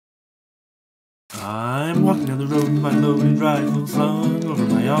I'm walking down the road with my loaded rifle slung over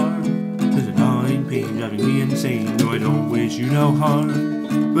my arm. There's a gnawing pain driving me insane, though I don't wish you no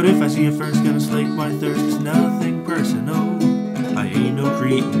harm. But if I see you first, gonna slake my thirst, it's nothing personal. I ain't no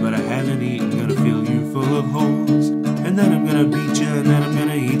cretin, but I haven't eaten, gonna fill you full of holes. And then I'm gonna beat you, and then I'm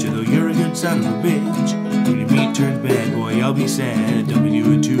gonna eat you, though you're a good son of a bitch. When your meat turns bad, boy, I'll be sad, dumping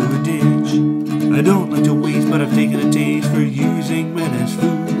you into a ditch. I don't like to waste, but I've taken a taste for using men as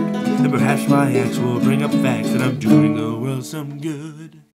food. And perhaps my acts will bring up facts that I'm doing the world some good.